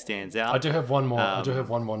really stands out. I do have one more. I do have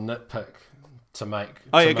one more nitpick to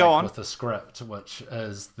make. Go on. With the script, which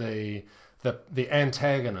is the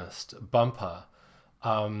antagonist Bumper.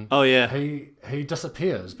 He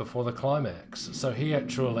disappears before the climax, so he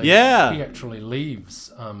actually leaves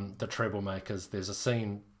the Treblemakers. There's a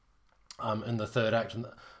scene in the third act,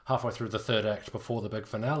 halfway through the third act before the big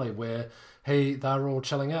finale, where they're all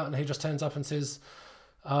chilling out, and he just turns up and says,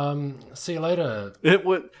 "See you later." See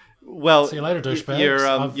you later,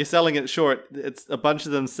 douchebags. You're selling it short. It's a bunch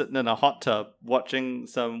of them sitting in a hot tub watching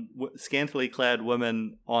some scantily clad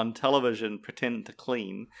women on television pretend to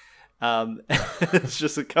clean. It's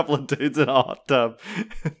just a couple of dudes in a hot tub,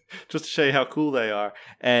 just to show you how cool they are.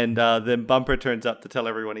 And then Bumper turns up to tell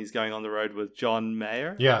everyone he's going on the road with John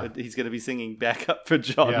Mayer. Yeah, he's going to be singing backup for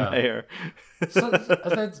John Mayer.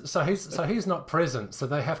 so he's not present. So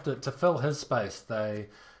they have to fill his space.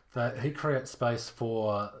 He creates space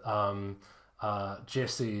for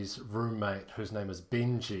Jesse's roommate, whose name is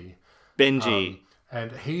Benji.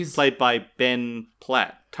 And he's played by Ben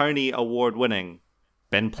Platt, Tony Award winning.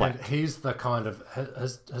 Ben Platt. And he's the kind of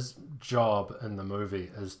his job in the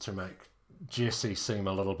movie is to make Jesse seem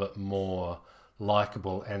a little bit more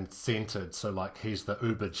likable and centered. So like he's the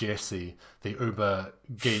Uber Jesse, the Uber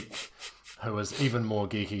geek, who is even more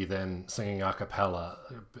geeky than singing a cappella,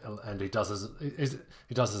 and he does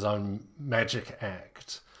his own magic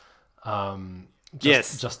act.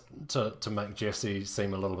 Just to make Jesse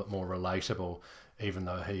seem a little bit more relatable, even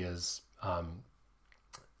though he is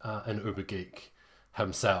an Uber geek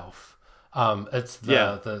himself. It's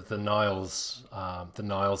the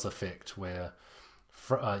Niles effect, where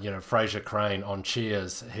Fraser Crane on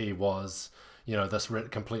Cheers, he was this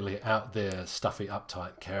completely out there stuffy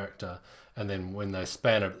uptight character, and then when they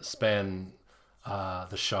span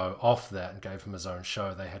the show off that and gave him his own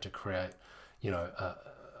show, they had to create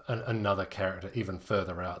another character even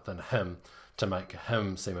further out than him to make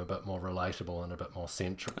him seem a bit more relatable and a bit more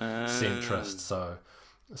centrist.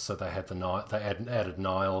 So they had added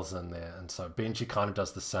Niles in there, and so Benji kind of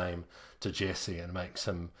does the same to Jesse and makes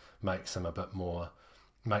him seem a bit more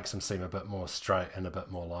straight and a bit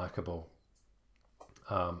more likable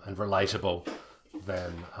and relatable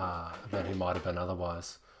than he might have been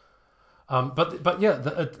otherwise. But yeah,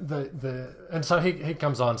 and so he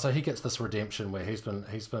comes on, so he gets this redemption where he's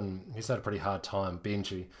had a pretty hard time,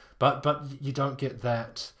 Benji, but you don't get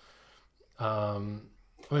that.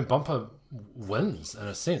 Bumper wins in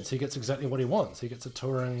a sense. He gets exactly what he wants. He gets a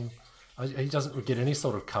touring. He doesn't get any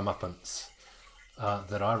sort of comeuppance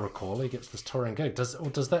that I recall. He gets this touring gig. Does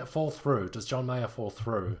that fall through? Does John Mayer fall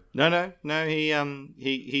through? No.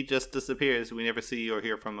 He just disappears. We never see or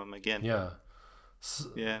hear from him again. Yeah.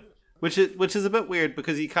 Which is a bit weird,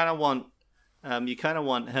 because you kind of want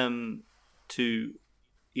him to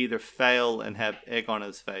either fail and have egg on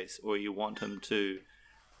his face, or you want him to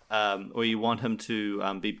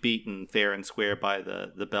be beaten fair and square by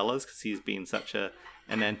the Bellas, because he's been such an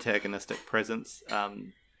antagonistic presence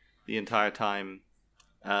the entire time,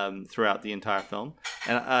 throughout the entire film.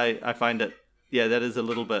 And I find it, that is a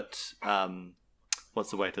little bit, what's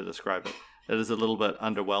the way to describe it? That is a little bit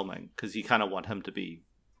underwhelming, because you kind of want him to be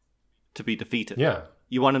defeated. Yeah.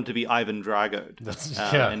 You want him to be Ivan Drago'd.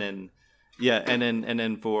 And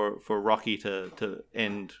then for Rocky to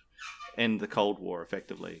end the Cold War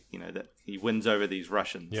effectively, that he wins over these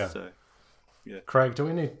Russians. Yeah. So, yeah. Craig, do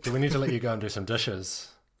we need to let you go and do some dishes?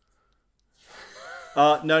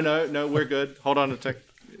 No, we're good. Hold on a sec.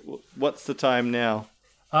 What's the time now?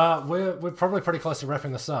 We're probably pretty close to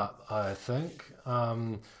wrapping this up, I think.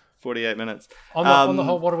 48 minutes. On the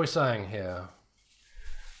whole, what are we saying here?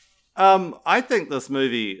 I think this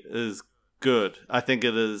movie is good. I think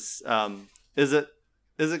it is. Is it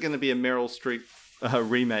going to be a Meryl Streep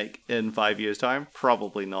remake in 5 years' time?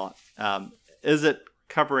 Probably not. Is it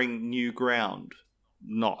covering new ground?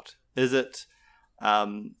 Not. Is it?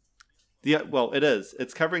 It is.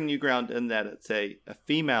 It's covering new ground in that it's a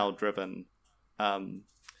female-driven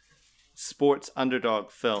sports underdog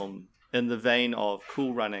film in the vein of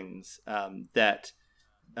Cool Runnings that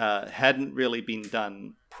hadn't really been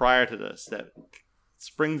done prior to this, that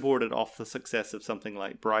springboarded off the success of something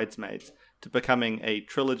like Bridesmaids to becoming a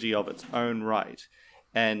trilogy of its own right.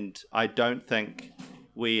 And I don't think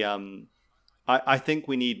we I think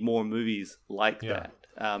we need more movies like that.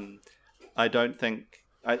 I don't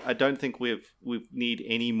think we need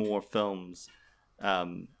any more films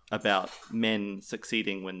about men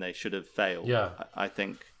succeeding when they should have failed. I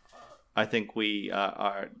think we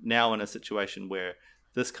are now in a situation where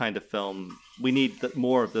this kind of film. We need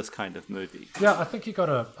more of this kind of movie. Yeah, I think you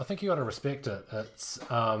gotta respect it. It's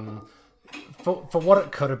for what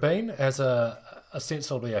it could have been as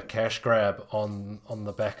ostensibly a cash grab on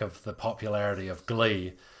the back of the popularity of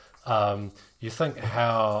Glee. You think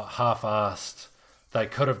how half-assed they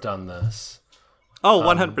could have done this. Oh,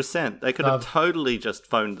 100%. They could have totally just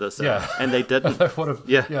phoned this in, and they didn't. They would have,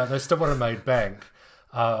 they still would have made bank,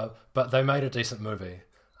 but they made a decent movie.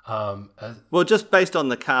 Well, just based on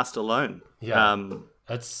the cast alone. Yeah,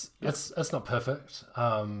 it's not perfect,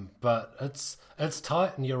 but it's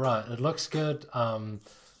tight, and you're right. It looks good.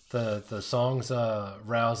 The songs are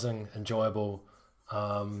rousing, enjoyable.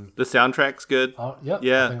 The soundtrack's good.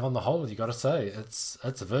 Yeah. I think on the whole, you got to say it's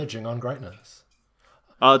verging on greatness.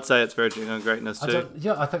 I'd say it's verging on greatness too.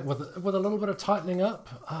 I think with a little bit of tightening up,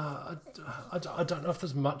 I don't know if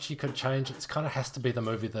there's much you could change. It kind of has to be the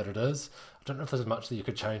movie that it is. I don't know if there's much that you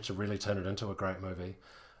could change to really turn it into a great movie.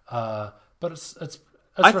 But it's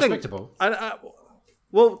respectable.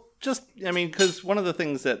 Because one of the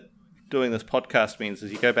things that doing this podcast means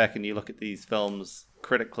is you go back and you look at these films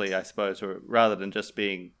critically, I suppose, or rather than just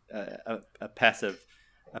being a passive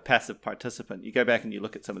participant. You go back and you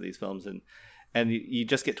look at some of these films and you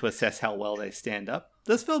just get to assess how well they stand up.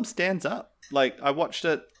 This film stands up. Like, I watched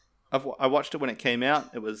it when it came out.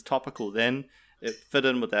 It was topical then. It fit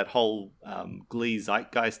in with that whole Glee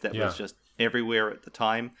zeitgeist that was just everywhere at the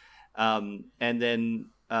time. And then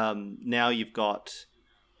now you've got...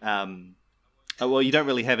 you don't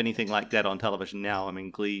really have anything like that on television now. I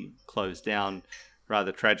mean, Glee closed down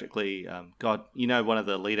rather tragically. One of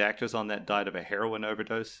the lead actors on that died of a heroin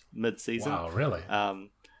overdose mid-season. Wow, really?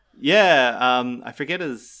 I forget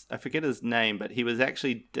his name, but he was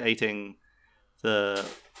actually dating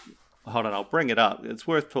hold on, I'll bring it up. It's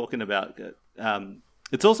worth talking about.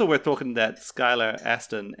 It's also worth talking that Skylar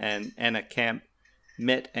Astin and Anna Camp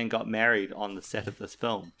met and got married on the set of this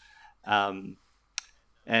film. But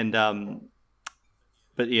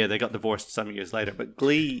yeah, they got divorced some years later. But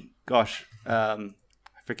Glee, I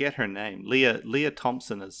forget her name. Leah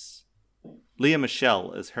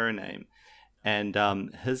Michelle is her name. And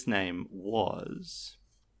his name was,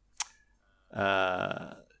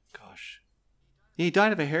 he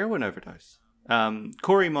died of a heroin overdose.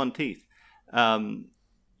 Corey Monteith. And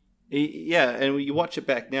you watch it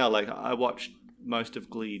back now. Like, I watched most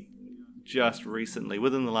of Glee just recently,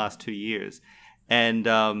 within the last 2 years, and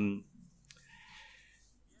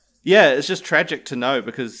it's just tragic to know,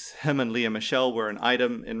 because him and Leah Michelle were an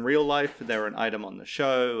item in real life. They were an item on the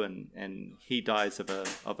show, and he dies of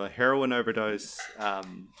a heroin overdose.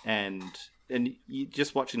 And you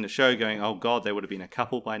just watching the show going, oh God, they would have been a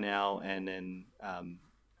couple by now. And then I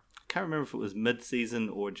can't remember if it was mid-season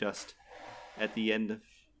or just at the end of.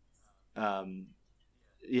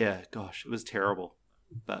 It was terrible.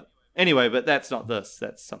 But anyway, that's not this.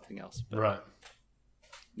 That's something else. But, right.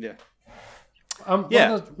 Yeah.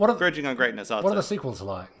 Verging on greatness. What are the sequels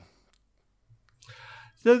like?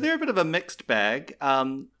 So they're a bit of a mixed bag.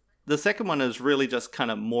 The second one is really just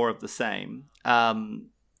kind of more of the same,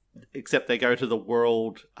 except they go to the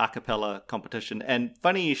world a cappella competition. And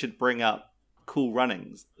funny you should bring up Cool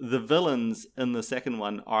Runnings. The villains in the second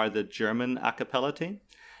one are the German a cappella team.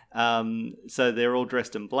 So they're all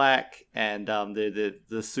dressed in black, and they're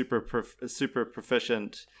the super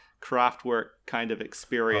proficient Kraftwerk kind of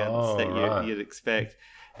experience you'd expect,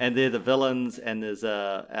 and they're the villains. And there's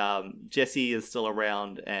Jesse is still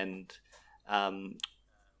around, and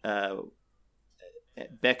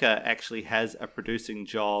Becca actually has a producing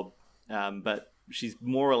job, but she's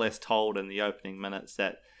more or less told in the opening minutes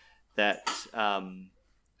that the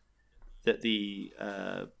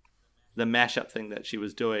mashup thing that she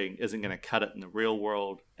was doing isn't going to cut it in the real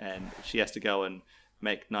world, and she has to go and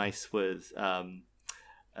make nice with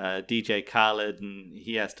DJ Khaled, and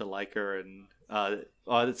he has to like her. And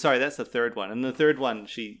that's the third one. And the third one,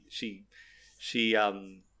 the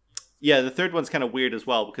third one's kind of weird as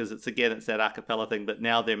well, because it's that a cappella thing, but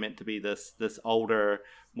now they're meant to be this older,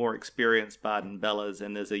 more experienced Baden-Bellas,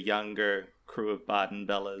 and there's a younger crew of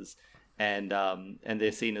Baden-Bellas, and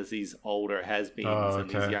they're seen as these older has-beens, and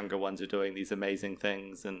these younger ones are doing these amazing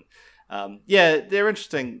things. And they're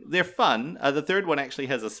interesting. They're fun. The third one actually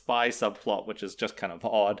has a spy subplot, which is just kind of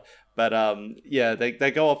odd. But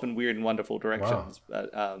they go off in weird and wonderful directions.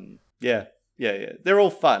 Wow. But they're all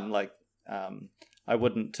fun. Like, I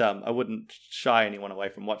wouldn't shy anyone away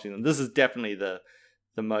from watching them. This is definitely the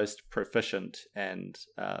most proficient and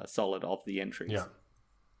solid of the entries. Yeah.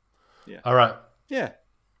 Yeah. All right. Yeah.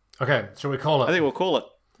 Okay. Shall we call it? I think we'll call it.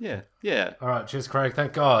 Yeah. Yeah. All right. Cheers, Craig.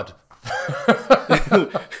 Thank God.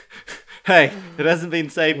 Hey, it hasn't been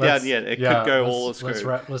saved down yet. It could go all the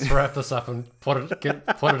screw. Let's wrap this up and put it in the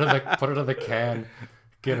can,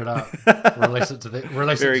 get it up, release it to the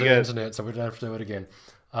internet, so we don't have to do it again.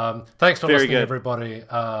 Thanks for listening, everybody.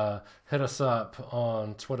 Hit us up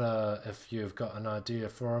on Twitter if you've got an idea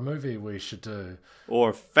for a movie we should do,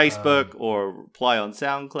 or Facebook, or reply on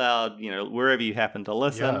SoundCloud. Wherever you happen to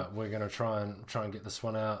listen. Yeah, we're gonna try and get this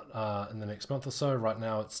one out in the next month or so. Right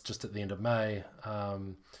now, it's just at the end of May.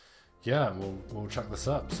 Yeah, we'll chuck this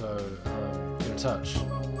up. So get in touch.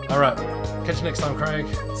 All right, catch you next time, Craig.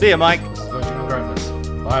 See ya, Mike. This is Virgin on Greatness.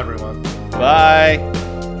 Bye, everyone. Bye.